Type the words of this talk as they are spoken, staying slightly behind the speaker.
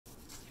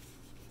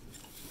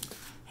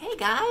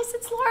guys,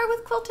 it's Laura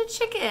with Quilted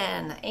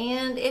Chicken,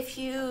 and if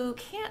you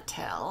can't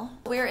tell,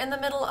 we're in the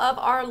middle of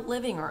our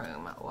living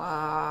room.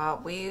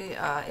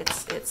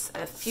 It's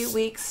a few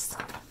weeks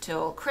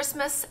till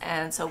Christmas,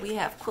 and so we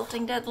have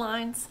quilting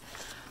deadlines.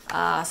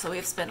 So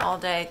we've spent all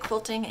day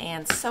quilting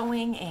and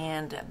sewing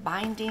and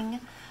binding.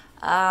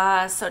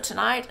 So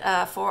tonight,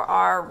 for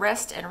our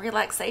rest and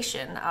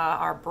relaxation,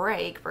 our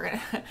break,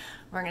 we're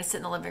gonna sit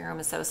in the living room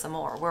and sew some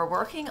more. We're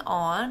working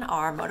on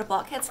our Moda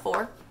Blockheads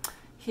 4.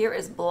 Here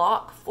is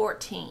block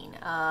 14.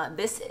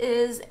 This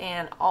is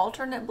an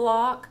alternate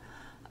block.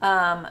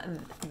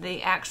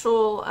 The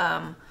actual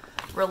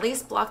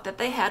release block that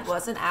they had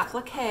was an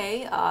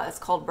applique. It's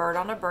called Bird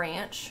on a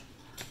Branch.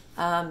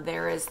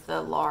 There is the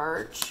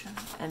large,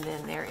 and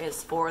then there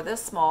is for the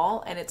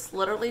small, and it's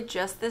literally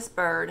just this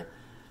bird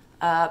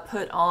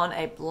put on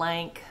a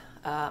blank,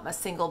 a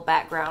single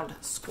background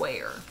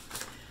square.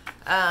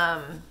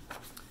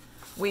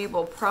 We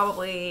will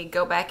probably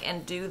go back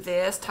and do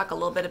this, talk a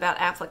little bit about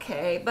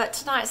applique, but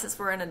tonight, since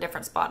we're in a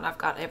different spot and I've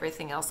got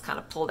everything else kind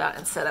of pulled out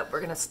and set up,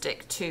 we're going to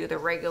stick to the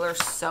regular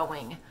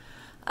sewing.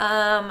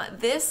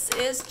 This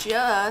is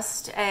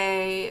just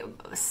a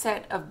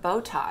set of bow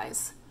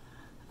ties,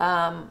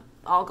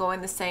 all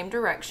going the same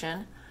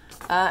direction.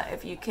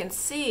 If you can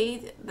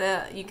see,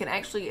 you can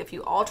actually, if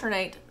you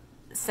alternate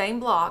same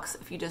blocks,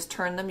 if you just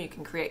turn them, you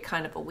can create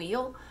kind of a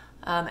wheel.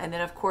 And then,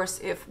 of course,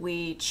 if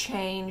we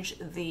change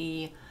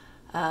the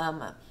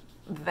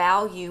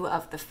value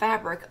of the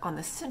fabric on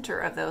the center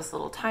of those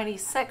little tiny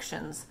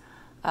sections,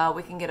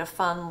 we can get a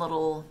fun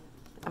little,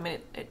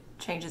 it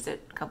changes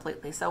it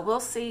completely. So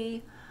we'll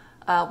see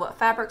what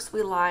fabrics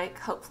we like.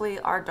 Hopefully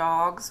our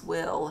dogs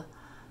will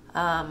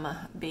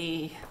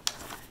be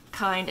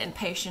kind and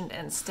patient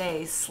and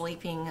stay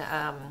sleeping.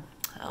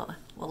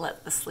 We'll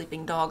let the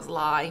sleeping dogs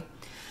lie.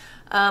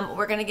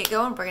 We're gonna get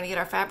going. We're gonna get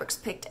our fabrics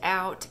picked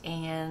out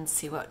and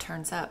see what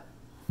turns up.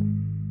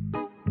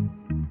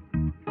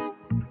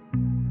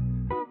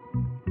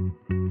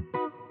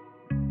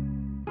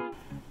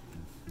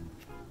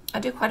 I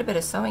do quite a bit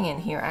of sewing in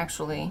here,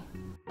 actually.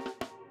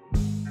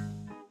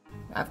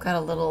 I've got a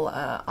little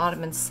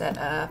ottoman set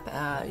up.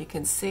 You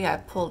can see I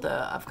pulled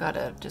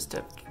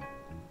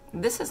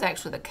this is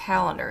actually the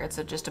calendar. It's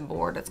just a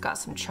board that's got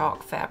some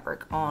chalk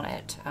fabric on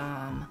it.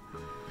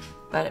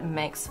 But it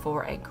makes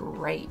for a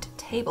great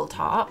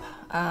tabletop,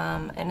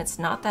 and it's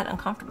not that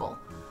uncomfortable.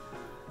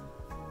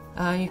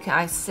 I've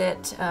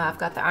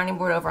got the ironing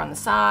board over on the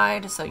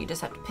side, so you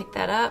just have to pick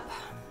that up.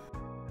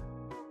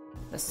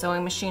 The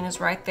sewing machine is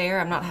right there.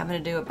 I'm not having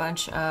to do a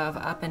bunch of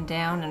up and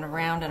down and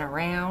around and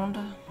around.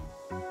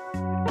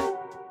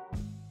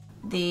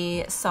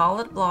 The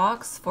solid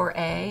blocks for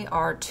A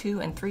are 2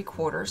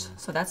 3/4,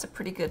 so that's a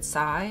pretty good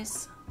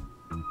size.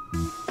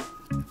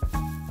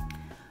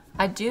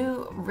 I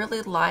do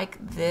really like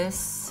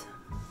this.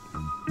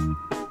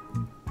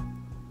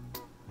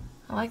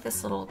 I like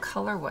this little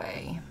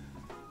colorway.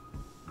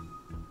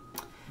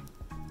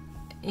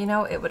 You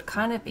know, it would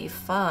kind of be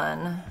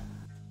fun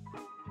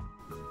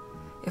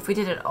if we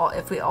did it all,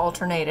 if we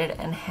alternated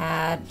and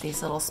had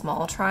these little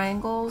small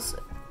triangles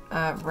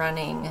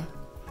running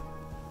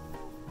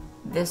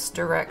this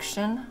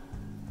direction.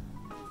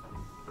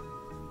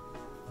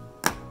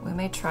 We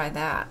may try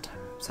that.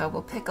 So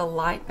we'll pick a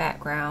light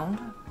background.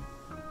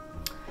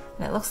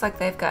 And it looks like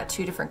they've got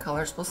 2 different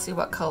colors. We'll see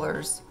what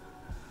colors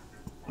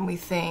we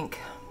think.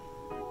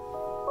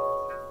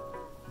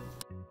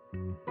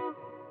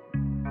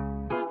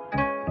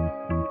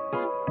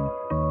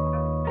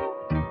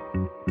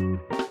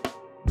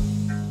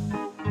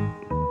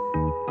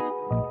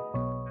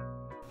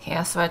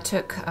 Yeah, so I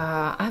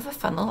have a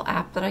fun little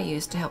app that I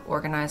use to help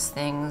organize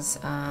things,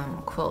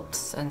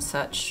 quilts and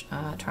such,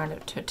 trying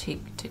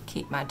to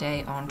keep my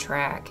day on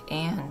track.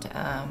 And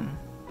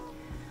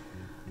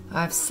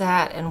I've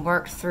sat and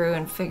worked through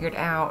and figured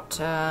out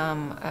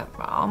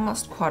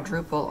almost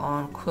quadruple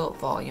on quilt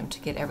volume to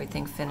get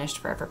everything finished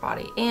for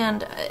everybody.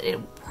 And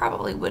it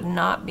probably would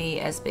not be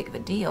as big of a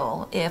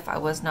deal if I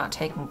was not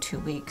taking 2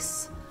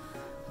 weeks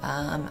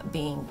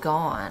being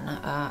gone.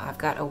 I've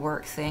got a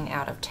work thing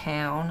out of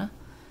town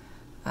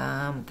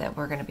that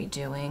we're going to be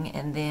doing,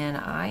 and then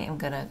I am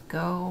going to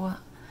go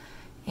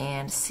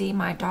and see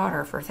my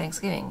daughter for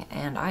Thanksgiving,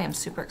 and I am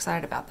super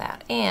excited about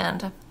that.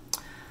 And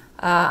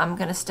I'm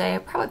going to stay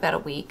probably about a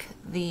week.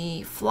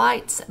 The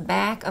flights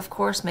back, of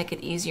course, make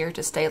it easier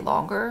to stay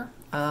longer,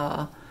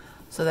 so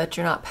that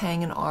you're not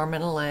paying an arm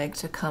and a leg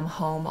to come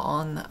home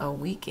on a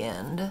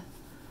weekend.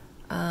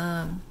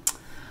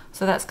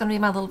 So that's going to be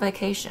my little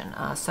vacation.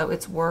 So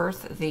it's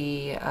worth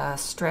the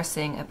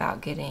stressing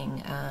about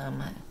getting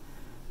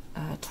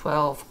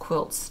 12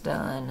 quilts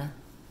done,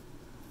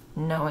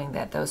 knowing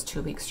that those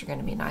 2 weeks are going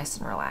to be nice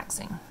and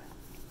relaxing.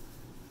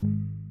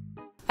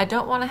 I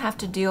don't want to have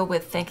to deal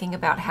with thinking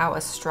about how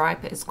a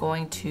stripe is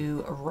going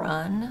to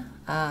run,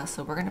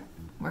 so we're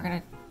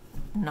gonna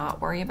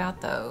not worry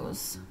about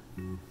those.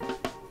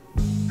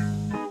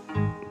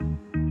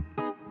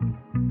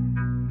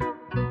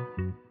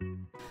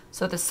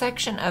 So the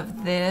section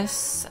of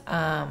this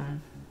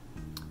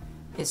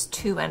is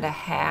 2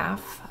 1/2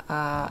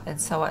 and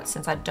so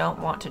since I don't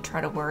want to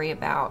try to worry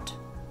about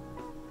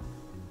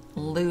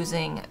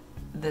losing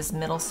this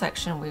middle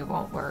section, we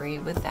won't worry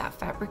with that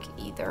fabric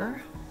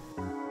either.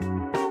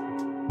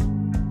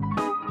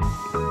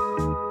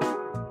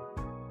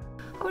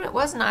 It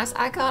was nice.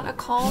 I got a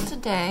call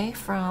today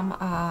from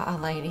a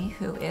lady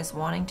who is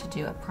wanting to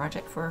do a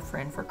project for a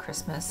friend for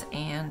Christmas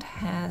and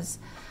has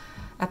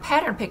a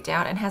pattern picked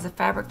out and has a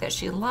fabric that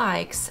she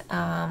likes,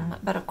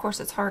 but of course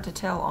it's hard to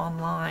tell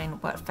online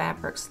what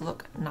fabrics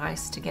look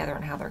nice together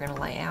and how they're going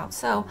to lay out.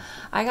 So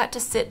I got to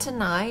sit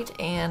tonight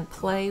and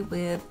play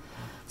with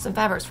some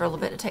fabrics for a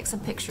little bit to take some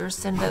pictures,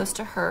 send those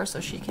to her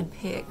so she can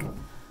pick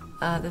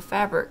the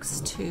fabrics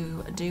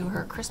to do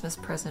her Christmas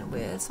present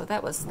with. So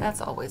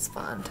that's always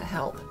fun to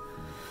help.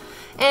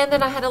 And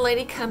then I had a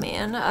lady come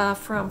in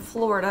from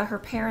Florida. Her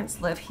parents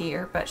live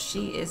here, but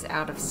she is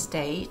out of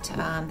state.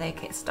 They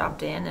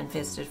stopped in and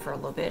visited for a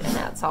little bit, and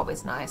that's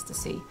always nice to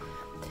see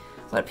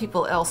what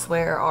people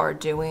elsewhere are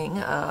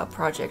doing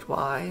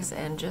project-wise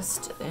and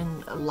just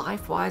in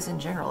life-wise in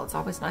general. It's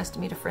always nice to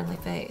meet a friendly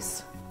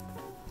face.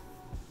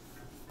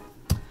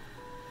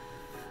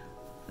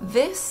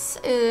 This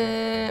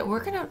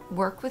we're gonna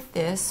work with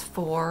this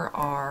for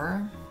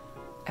our,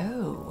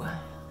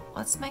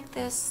 let's make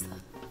this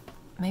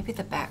maybe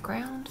the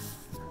background.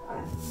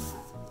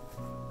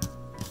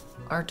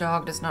 Our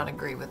dog does not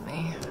agree with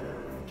me.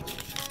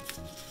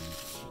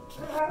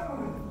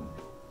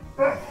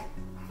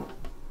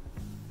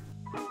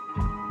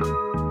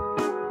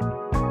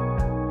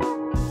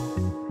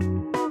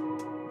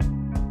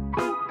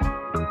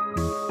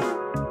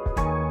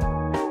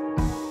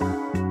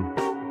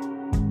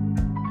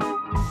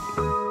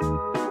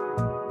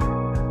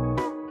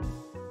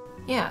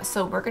 Yeah,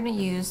 so we're going to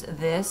use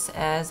this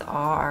as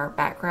our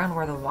background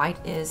where the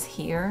white is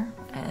here,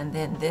 and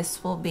then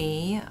this will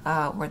be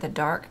where the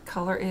dark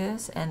color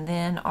is, and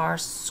then our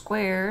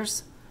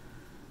squares,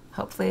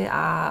 hopefully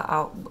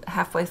I'll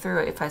halfway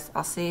through,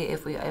 I'll see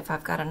if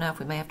I've got enough.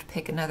 We may have to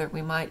pick another.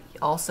 We might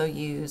also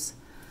use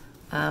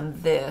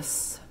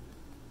this.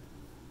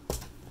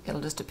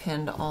 It'll just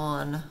depend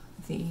on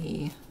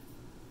the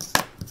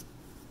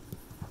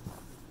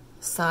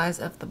size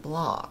of the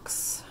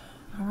blocks.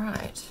 All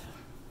right.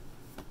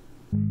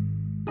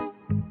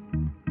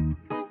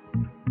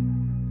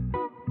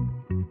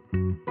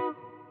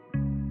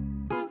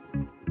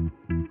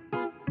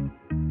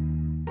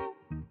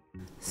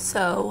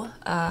 So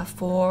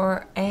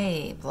for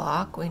a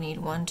block, we need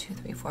 1, 2,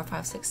 3, 4,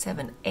 5, 6,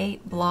 7,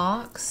 8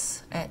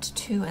 blocks at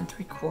 2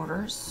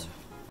 3/4.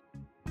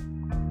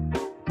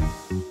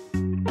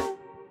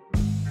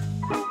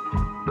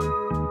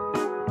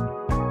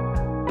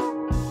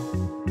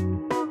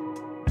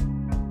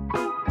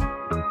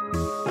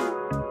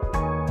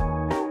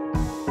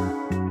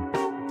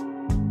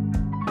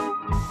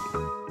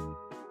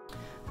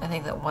 I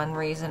think that one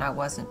reason I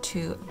wasn't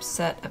too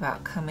upset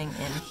about coming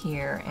in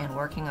here and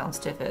working on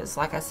stiff is,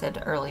 like I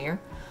said earlier,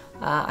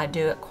 I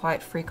do it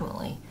quite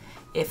frequently.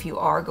 If you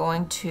are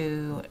going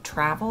to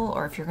travel,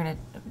 or if you're going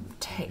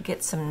to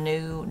get some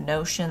new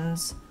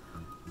notions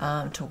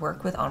to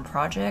work with on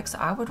projects,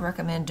 I would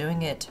recommend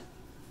doing it,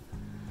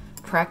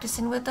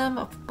 practicing with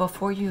them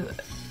before you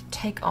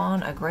take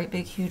on a great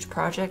big huge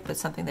project with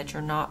something that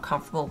you're not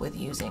comfortable with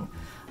using.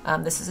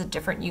 This is a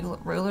different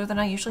ruler than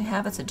I usually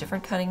have. It's a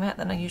different cutting mat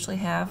than I usually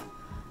have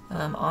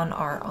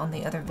on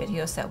the other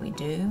videos that we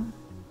do.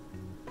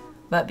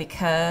 But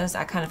because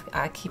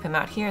I keep him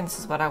out here, and this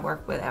is what I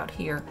work with out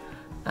here,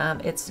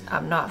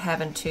 I'm not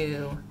having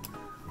to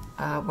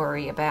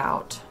worry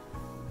about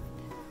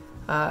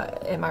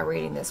am I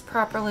reading this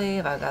properly?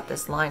 Have I got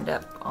this lined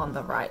up on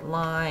the right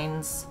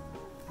lines?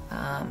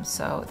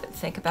 So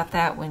think about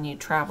that when you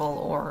travel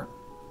or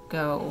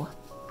go,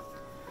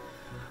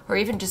 or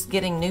even just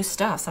getting new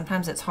stuff.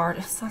 Sometimes it's hard.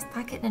 It's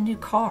like getting a new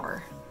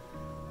car,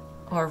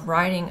 or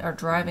riding or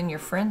driving your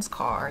friend's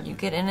car. You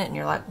get in it and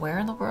you're like, where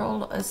in the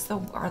world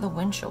are the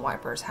windshield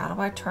wipers? How do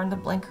I turn the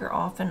blinker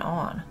off and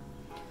on?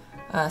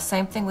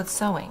 Same thing with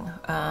sewing.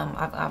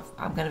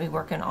 I'm going to be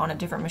working on a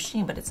different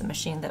machine, but it's a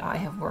machine that I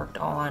have worked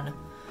on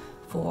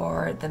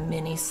for the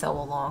mini sew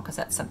along, because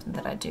that's something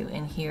that I do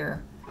in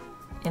here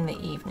in the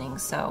evening.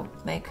 So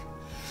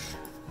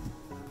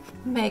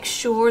make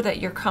sure that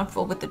you're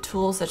comfortable with the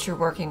tools that you're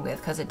working with,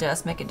 because it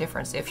does make a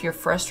difference. If you're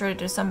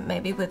frustrated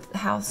maybe with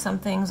how some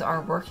things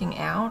are working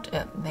out,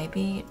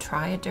 maybe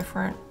try a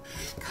different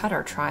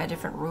cutter, try a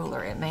different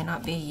ruler. It may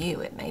not be you.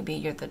 It may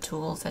be the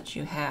tools that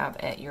you have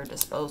at your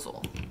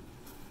disposal.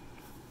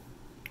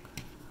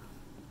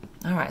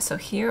 All right, so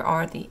here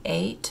are the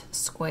 8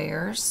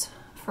 squares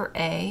for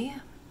A.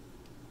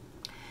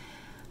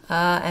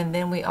 And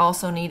then we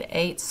also need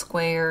 8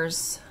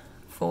 squares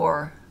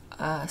for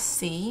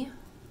C.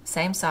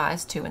 Same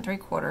size, 2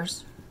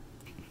 3/4.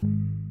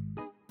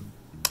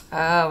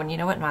 Oh, and you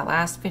know what? In my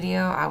last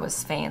video, I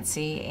was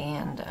fancy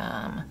and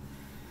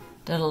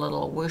did a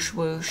little whoosh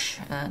whoosh,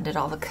 did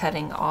all the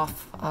cutting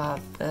off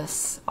of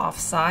this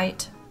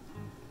off-site,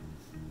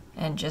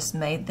 and just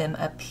made them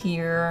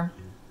appear.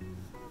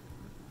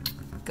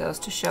 Goes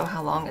to show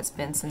how long it's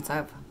been since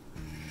I've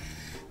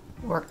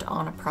worked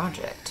on a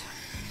project.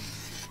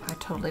 I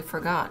totally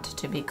forgot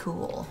to be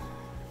cool.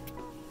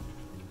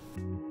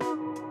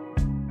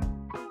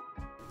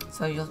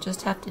 So you'll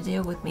just have to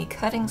deal with me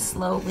cutting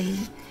slowly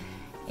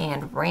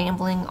and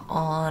rambling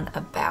on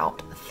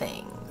about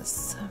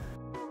things.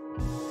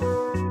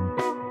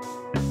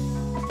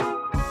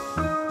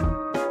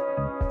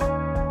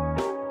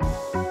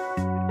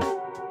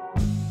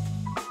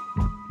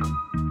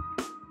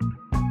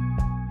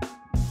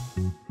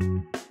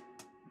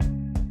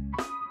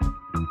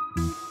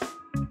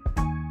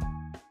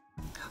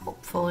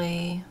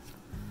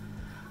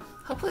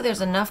 Hopefully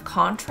there's enough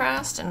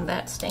contrast and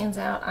that stands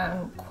out.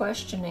 I'm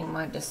questioning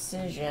my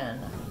decision.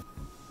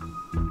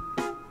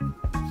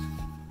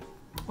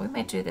 We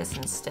may do this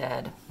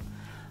instead.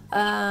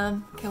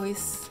 Can we,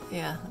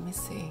 yeah, let me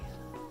see.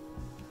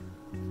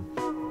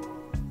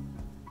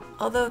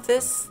 Although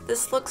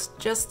this looks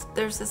just,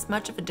 there's as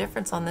much of a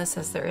difference on this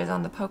as there is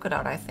on the polka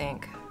dot, I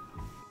think.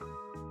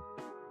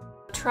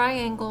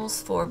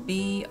 Triangles for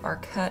B are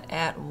cut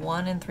at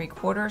 1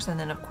 3/4, and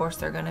then of course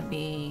they're gonna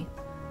be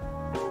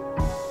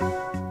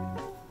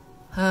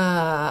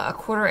a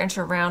 1/4 inch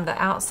around the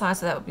outside,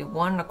 so that would be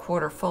 1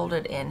 1/4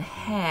 folded in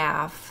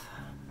half.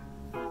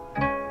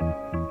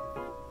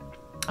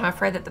 I'm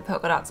afraid that the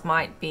polka dots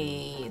might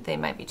be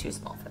too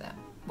small for that.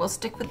 We'll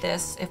stick with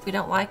this. If we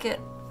don't like it,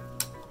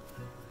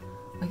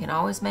 we can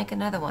always make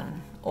another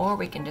one, or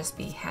we can just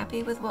be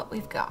happy with what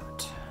we've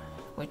got,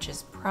 which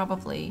is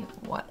probably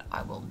what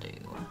I will do.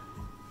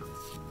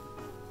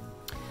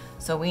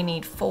 So we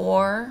need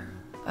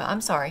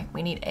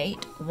we need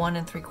 8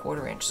 1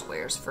 3/4 inch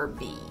squares for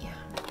B.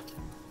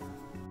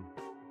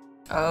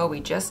 Oh, we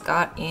just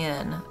got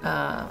in,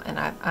 and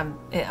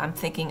I'm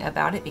thinking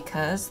about it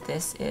because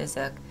this is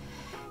a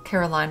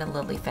Carolina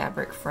Lily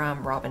fabric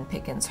from Robin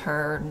Pickens,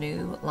 her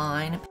new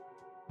line.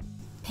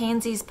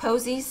 Pansies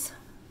Posies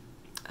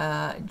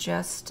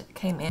just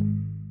came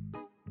in.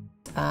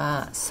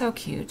 So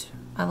cute.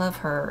 I love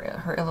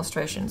her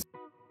illustrations.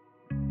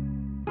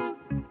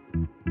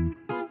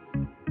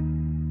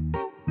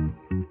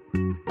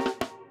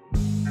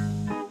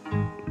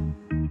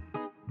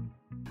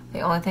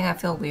 The only thing I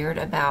feel weird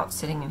about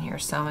sitting in here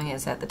sewing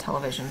is that the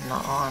television's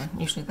not on.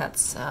 Usually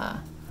that's,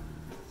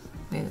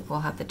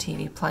 we'll have the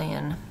TV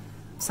playing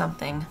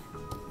something.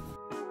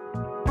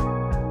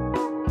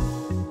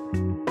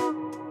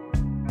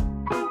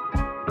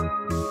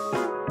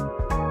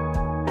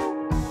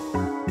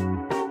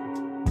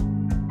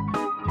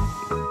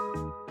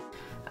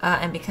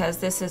 And because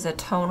this is a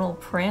tonal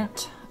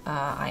print,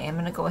 I am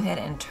going to go ahead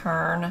and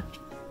turn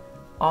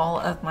all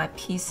of my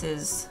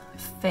pieces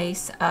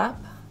face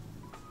up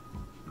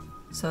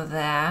so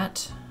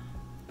that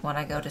when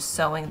I go to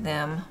sewing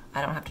them,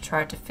 I don't have to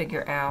try to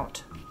figure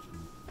out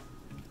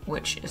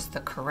which is the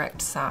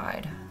correct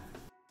side.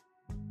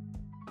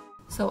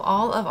 So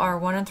all of our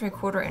 1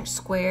 3/4 inch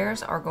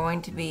squares are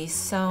going to be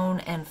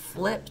sewn and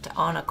flipped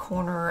on a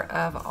corner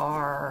of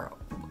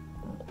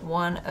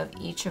one of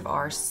each of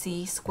our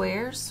C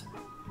squares.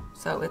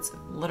 So it's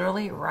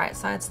literally right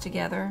sides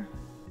together.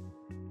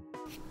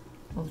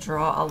 We'll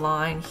draw a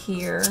line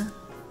here.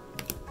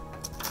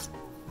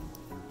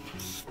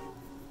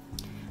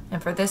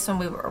 And for this one,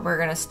 we're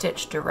going to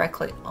stitch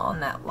directly on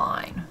that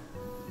line.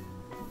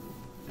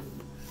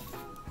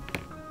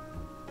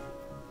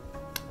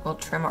 We'll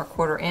trim our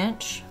 1/4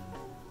 inch.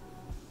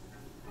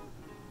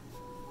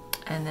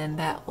 And then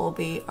that'll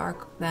be our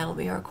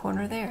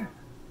corner there.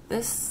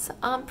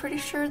 I'm pretty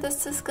sure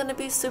this is going to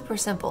be super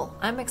simple.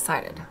 I'm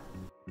excited.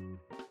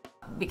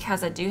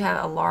 Because I do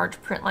have a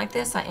large print like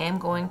this, I am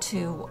going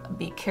to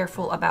be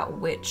careful about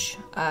which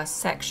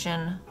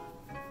section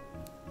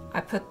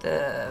I put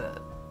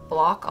the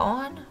block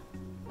on,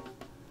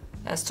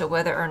 as to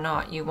whether or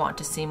not you want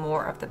to see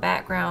more of the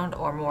background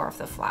or more of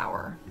the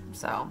flower.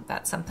 So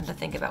that's something to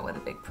think about with a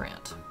big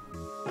print.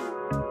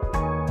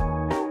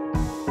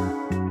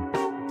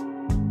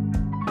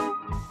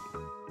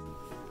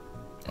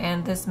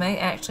 And this may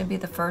actually be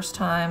the first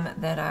time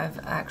that I've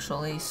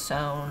actually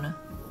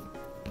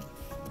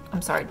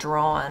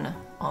drawn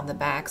on the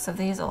backs of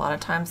these. A lot of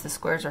times the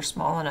squares are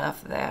small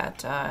enough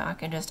that I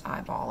can just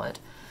eyeball it.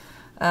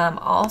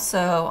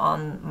 Also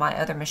on my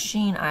other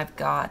machine, I've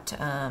got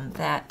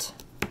that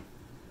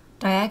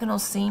diagonal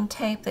seam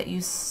tape that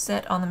you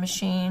set on the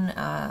machine,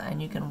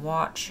 and you can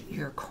watch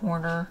your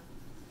corner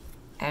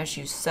as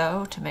you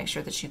sew to make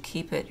sure that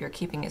you're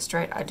keeping it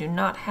straight. I do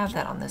not have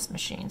that on this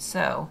machine,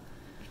 so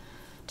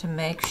to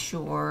make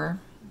sure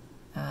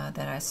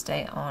that I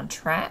stay on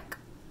track,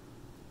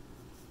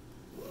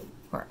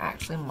 we're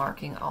actually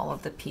marking all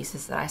of the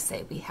pieces that I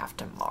say we have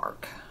to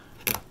mark.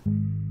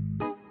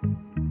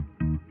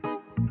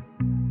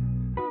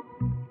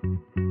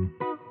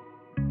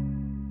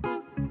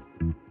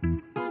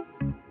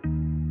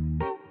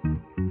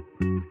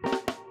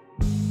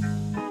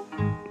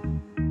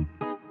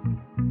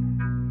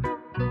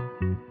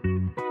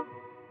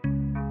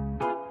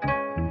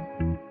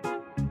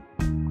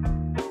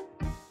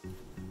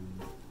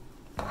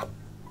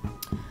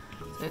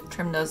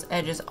 Trim those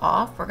edges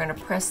off. We're going to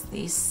press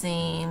these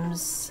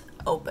seams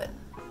open.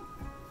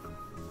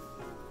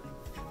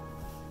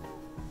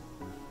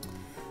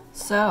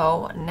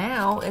 So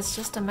now it's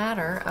just a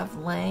matter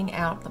of laying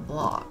out the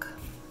block.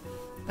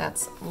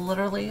 That's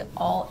literally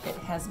all it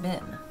has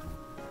been.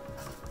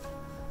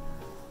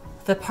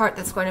 The part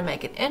that's going to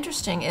make it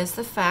interesting is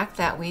the fact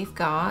that we've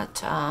got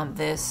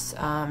this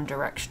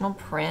directional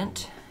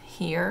print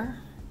here.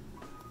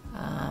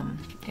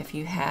 If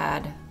you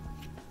had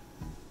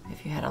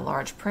a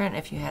large print,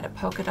 if you had a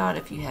polka dot,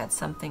 if you had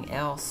something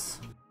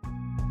else.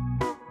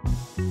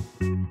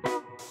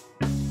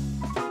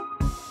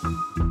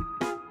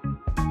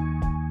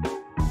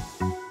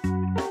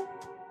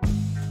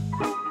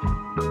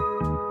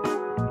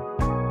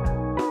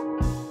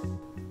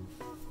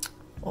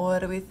 What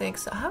do we think?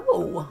 So,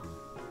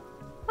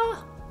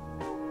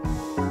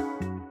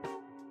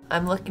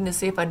 I'm looking to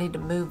see if I need to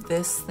move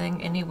this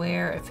thing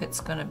anywhere, if it's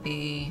going to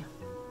be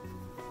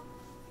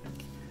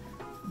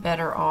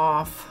better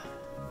off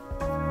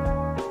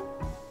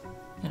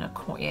in a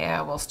corner.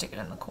 Yeah, we'll stick it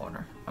in the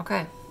corner.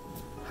 Okay.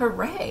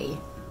 Hooray!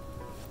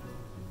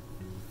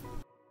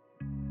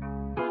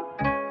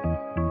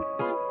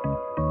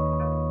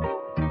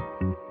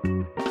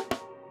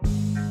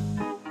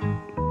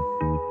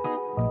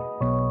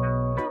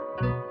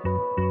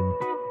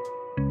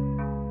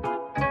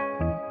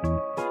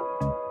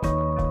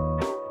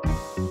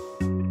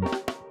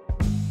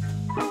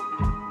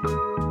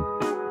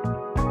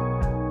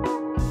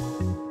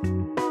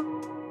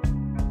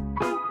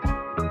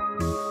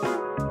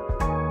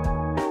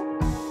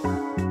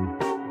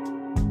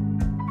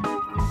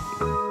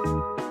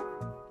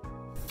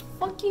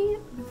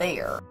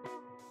 There.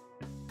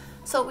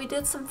 So we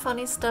did some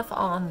funny stuff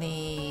on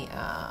the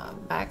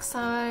back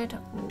side.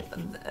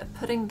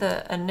 Putting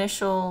the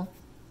initial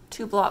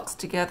 2 blocks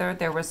together,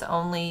 there was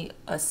only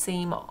a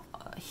seam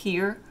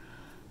here,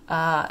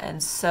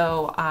 and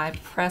so I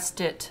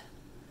pressed it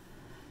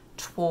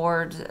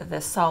toward the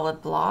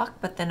solid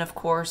block, but then of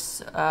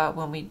course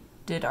when we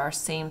did our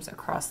seams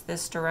across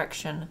this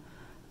direction,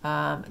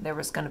 there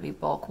was going to be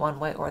bulk one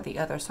way or the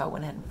other, so I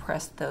went ahead and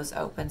pressed those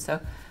open. So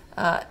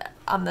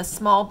on the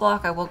small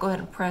block, I will go ahead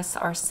and press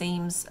our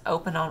seams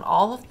open on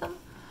all of them.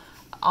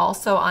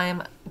 Also, I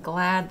am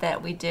glad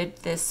that we did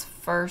this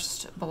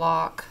first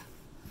block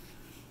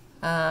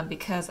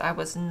because I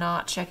was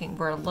not checking.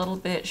 We're a little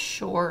bit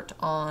short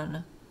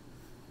on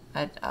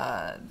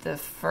the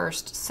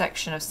first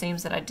section of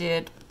seams that I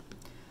did.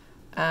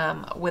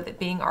 With it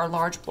being our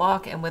large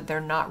block and with there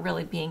not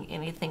really being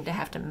anything to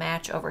have to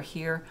match over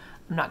here,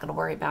 I'm not going to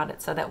worry about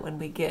it, so that when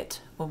we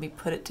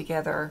put it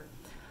together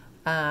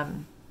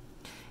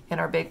in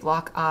our big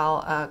block,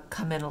 I'll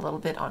come in a little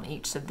bit on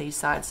each of these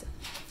sides.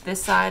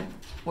 This side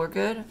we're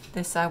good.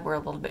 This side we're a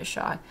little bit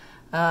shy.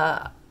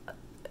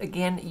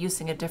 Again,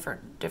 using a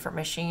different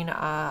machine,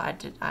 my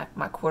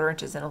 1/4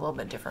 inch is in a little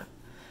bit different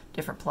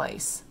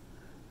place,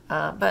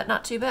 but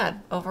not too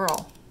bad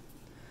overall.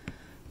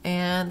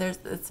 And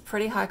it's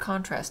pretty high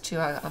contrast too.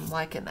 I'm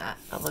liking that.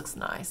 That looks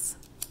nice.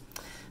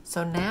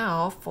 So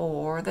now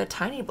for the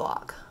tiny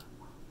block.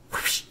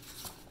 Whoosh.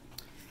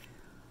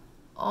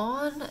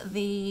 On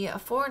the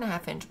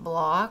 4.5 inch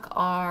block,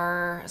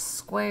 our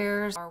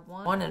squares are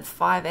 1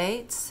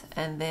 5/8,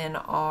 and then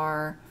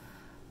the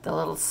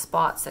little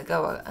spots that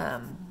go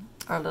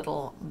our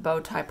little bow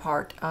tie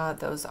part.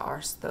 Those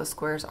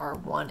squares are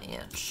 1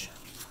 inch.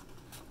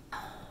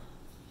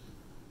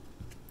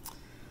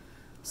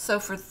 So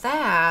for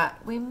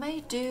that, we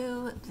may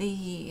do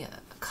the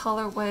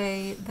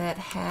colorway that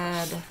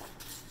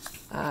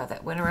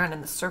that went around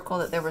in the circle.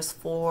 That there was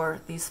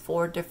these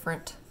four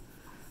different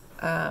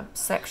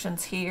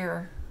sections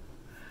here,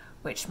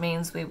 which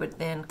means we would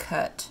then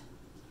cut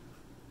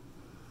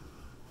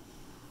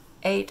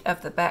 8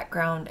 of the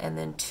background and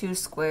then 2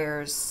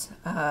 squares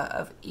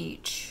of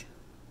each,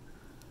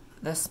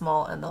 the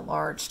small and the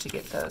large, to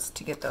get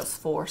those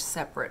 4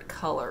 separate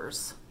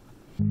colors.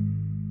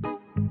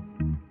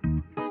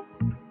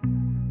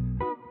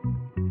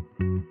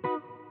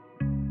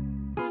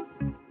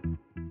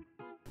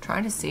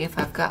 Trying to see if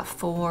I've got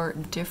 4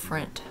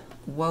 different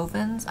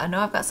wovens. I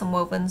know I've got some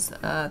wovens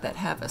that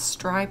have a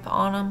stripe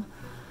on them.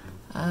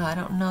 I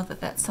don't know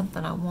that that's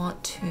something I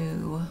want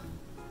to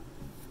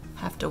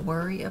have to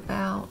worry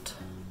about.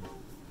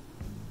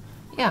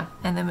 Yeah,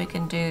 and then we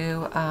can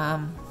do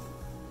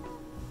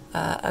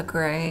a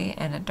gray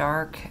and a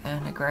dark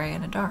and a gray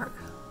and a dark.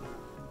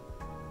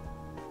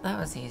 That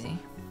was easy.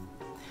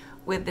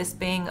 With this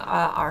being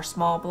our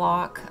small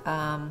block,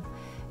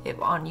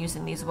 on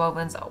using these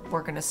wovens,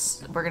 we're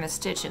gonna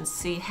stitch and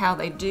see how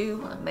they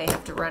do. I may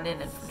have to run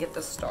in and get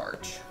the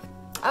starch.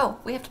 Oh,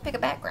 we have to pick a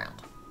background.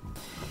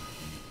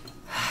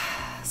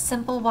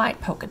 Simple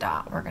white polka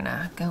dot. We're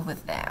gonna go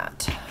with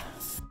that.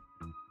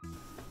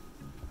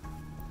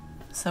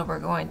 So we're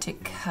going to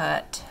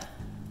cut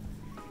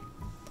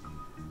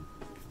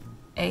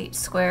 8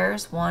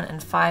 squares, 1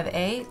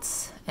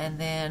 5/8, and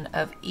then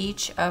of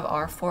each of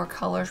our 4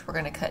 colors, we're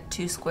going to cut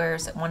 2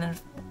 squares at 1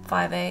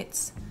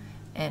 5/8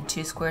 and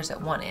 2 squares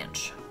at 1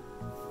 inch.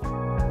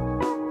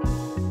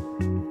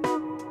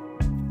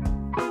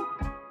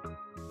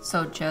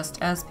 So just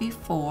as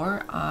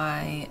before,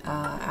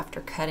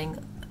 after cutting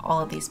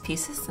all of these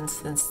pieces, and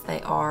since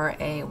they are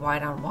a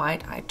white on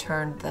white, I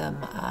turned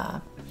them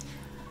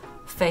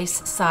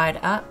face side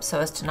up so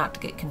as to not to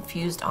get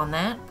confused on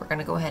that. We're going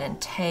to go ahead and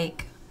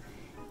take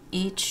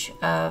each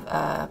of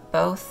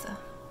both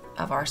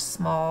of our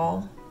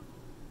small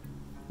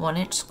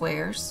 1-inch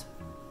squares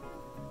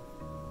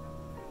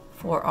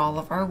for all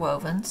of our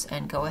wovens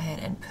and go ahead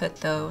and put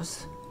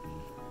those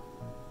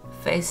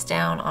face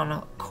down on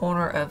a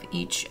corner of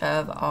each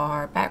of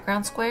our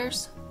background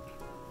squares.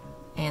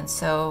 And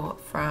so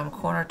from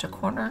corner to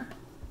corner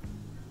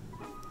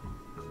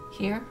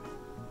here,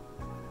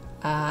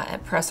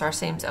 and press our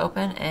seams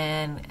open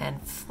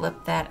and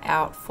flip that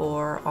out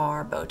for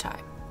our bow tie.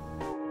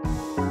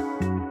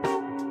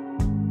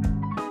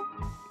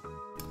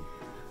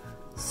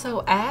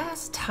 So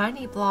as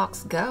tiny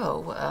blocks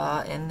go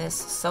in this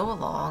sew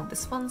along,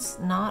 this one's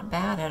not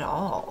bad at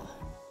all.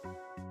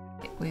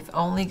 We've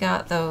only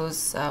got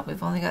those,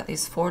 we've only got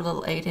these 4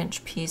 little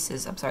 8-inch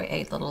pieces, I'm sorry,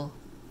 8 little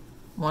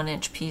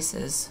 1-inch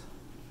pieces.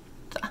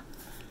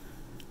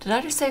 Did I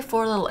just say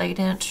 4 little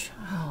 8-inch?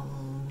 Oh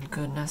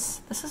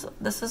goodness.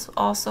 This is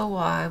also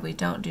why we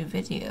don't do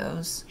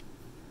videos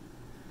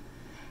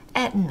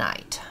at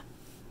night.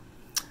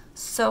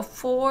 So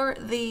for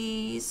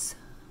these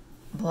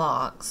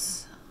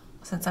blocks,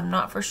 since I'm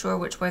not for sure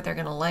which way they're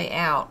going to lay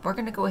out, we're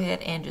going to go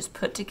ahead and just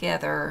put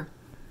together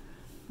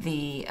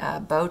the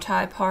bow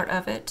tie part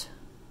of it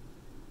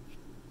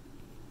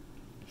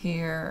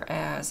here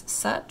as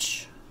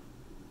such.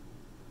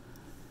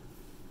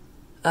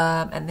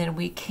 And then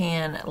we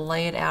can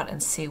lay it out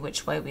and see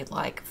which way we'd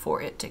like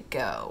for it to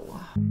go.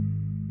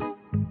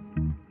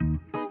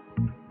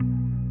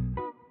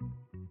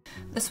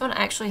 This one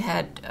actually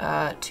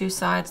had 2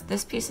 sides.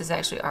 This piece has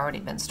actually already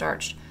been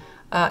starched.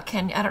 I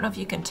don't know if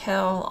you can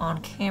tell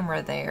on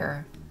camera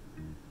there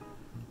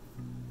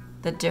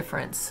the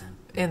difference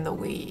in the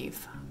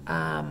weave.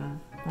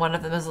 One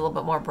of them is a little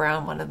bit more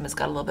brown, one of them has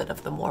got a little bit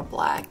of the more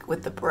black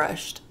with the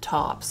brushed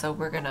top. So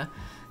we're gonna,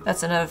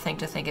 that's another thing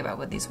to think about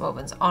with these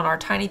wovens. On our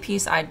tiny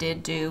piece, I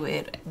did do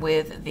it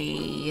with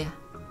the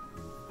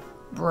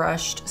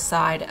brushed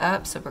side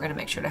up, so we're gonna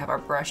make sure to have our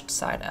brushed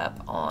side up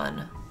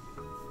on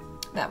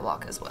that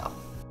block as well.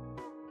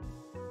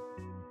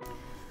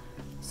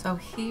 So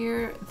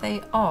here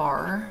they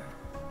are.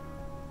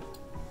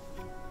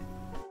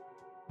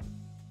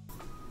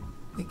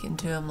 We can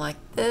do them like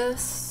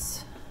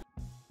this.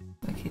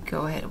 We could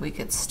go ahead, we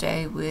could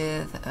stay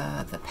with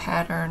the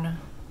pattern.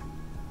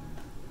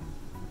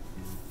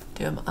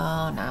 Do them,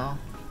 oh no.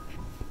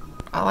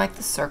 I like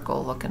the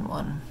circle looking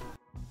one.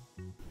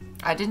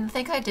 I didn't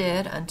think I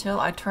did until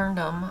I turned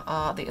them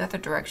the other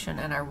direction,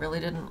 and I really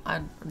didn't,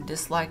 I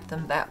disliked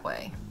them that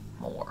way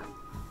more.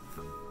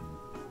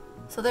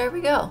 So there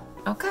we go.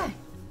 Okay.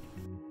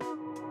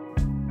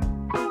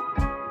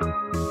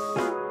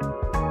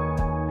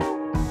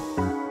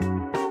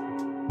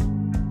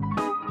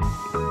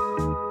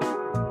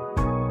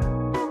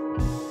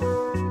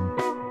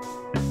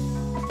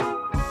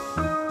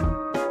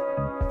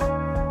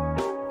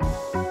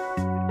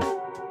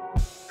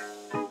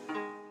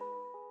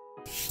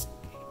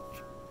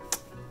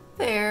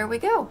 There we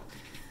go.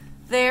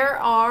 There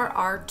are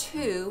our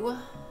 2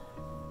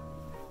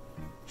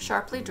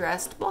 sharply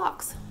dressed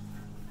blocks.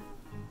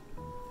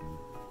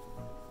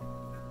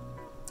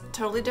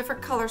 Totally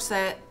different color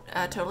set,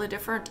 totally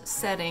different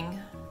setting,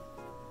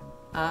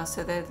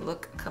 so they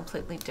look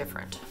completely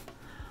different.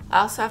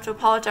 I also have to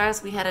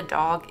apologize, we had a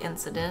dog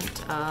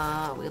incident.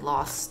 We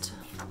lost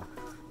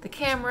the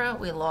camera,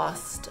 we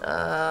lost,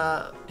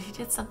 he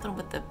did something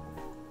with the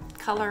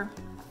color,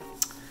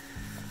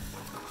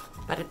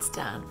 but it's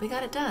done. We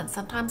got it done.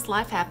 Sometimes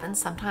life happens,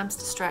 sometimes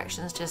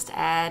distractions just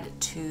add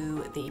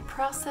to the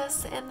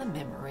process and the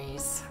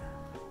memories.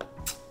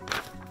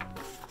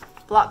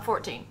 Block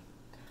 14.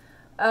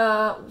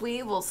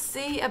 We will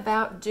see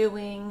about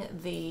doing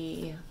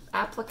the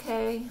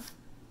applique.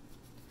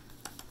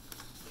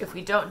 If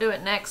we don't do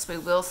it next,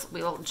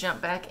 we'll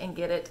jump back and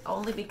get it,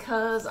 only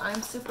because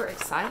I'm super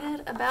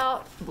excited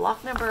about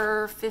block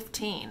number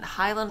 15,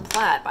 Highland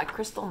Plaid by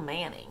Crystal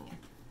Manning.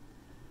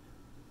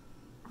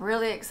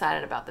 Really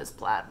excited about this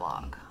plaid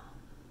block.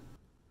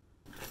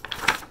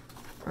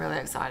 Really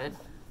excited.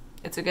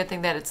 It's a good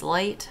thing that it's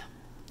late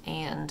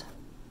and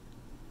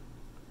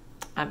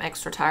I'm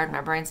extra tired.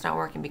 My brain's not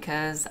working,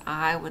 because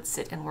I would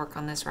sit and work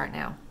on this right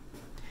now.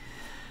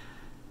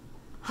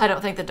 I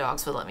don't think the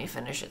dogs would let me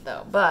finish it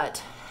though,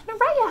 but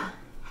Mariah,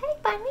 hey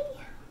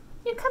bunny,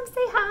 you come say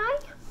hi.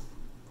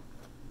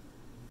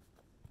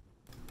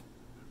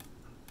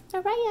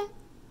 Mariah.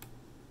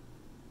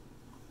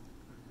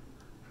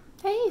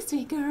 Hey,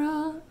 sweet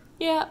girl.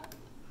 Yep.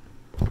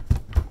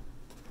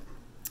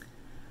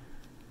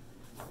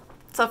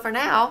 So for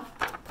now,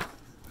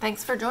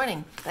 thanks for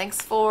joining. Thanks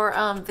for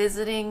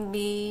visiting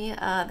me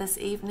this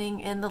evening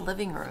in the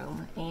living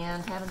room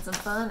and having some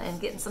fun and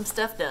getting some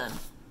stuff done.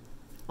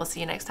 We'll see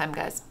you next time,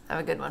 guys. Have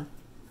a good one.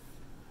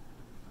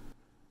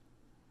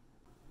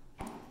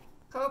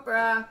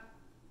 Cobra.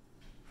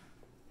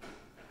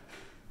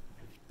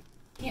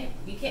 Yeah,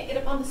 you can't. can't get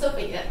up on the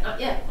sofa yet. Not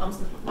yet. Mom's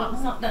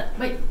not done.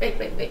 Wait.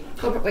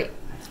 Go over, wait.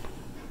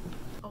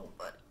 Oh,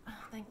 buddy.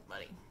 Thanks,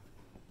 buddy.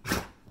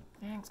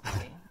 Thanks,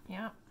 buddy.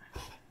 Yeah.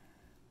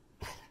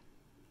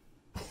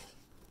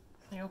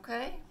 You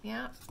okay?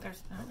 Yeah.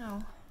 I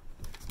know.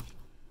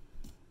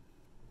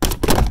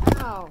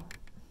 Oh.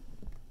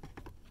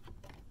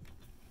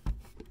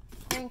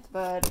 Thanks,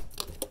 bud.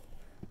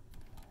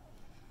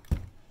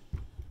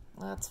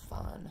 That's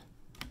fun.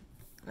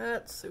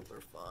 That's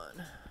super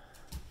fun.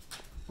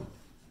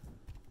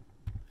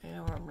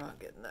 Yeah, I'm not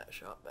getting that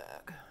shot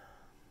back.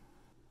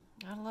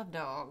 I love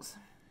dogs.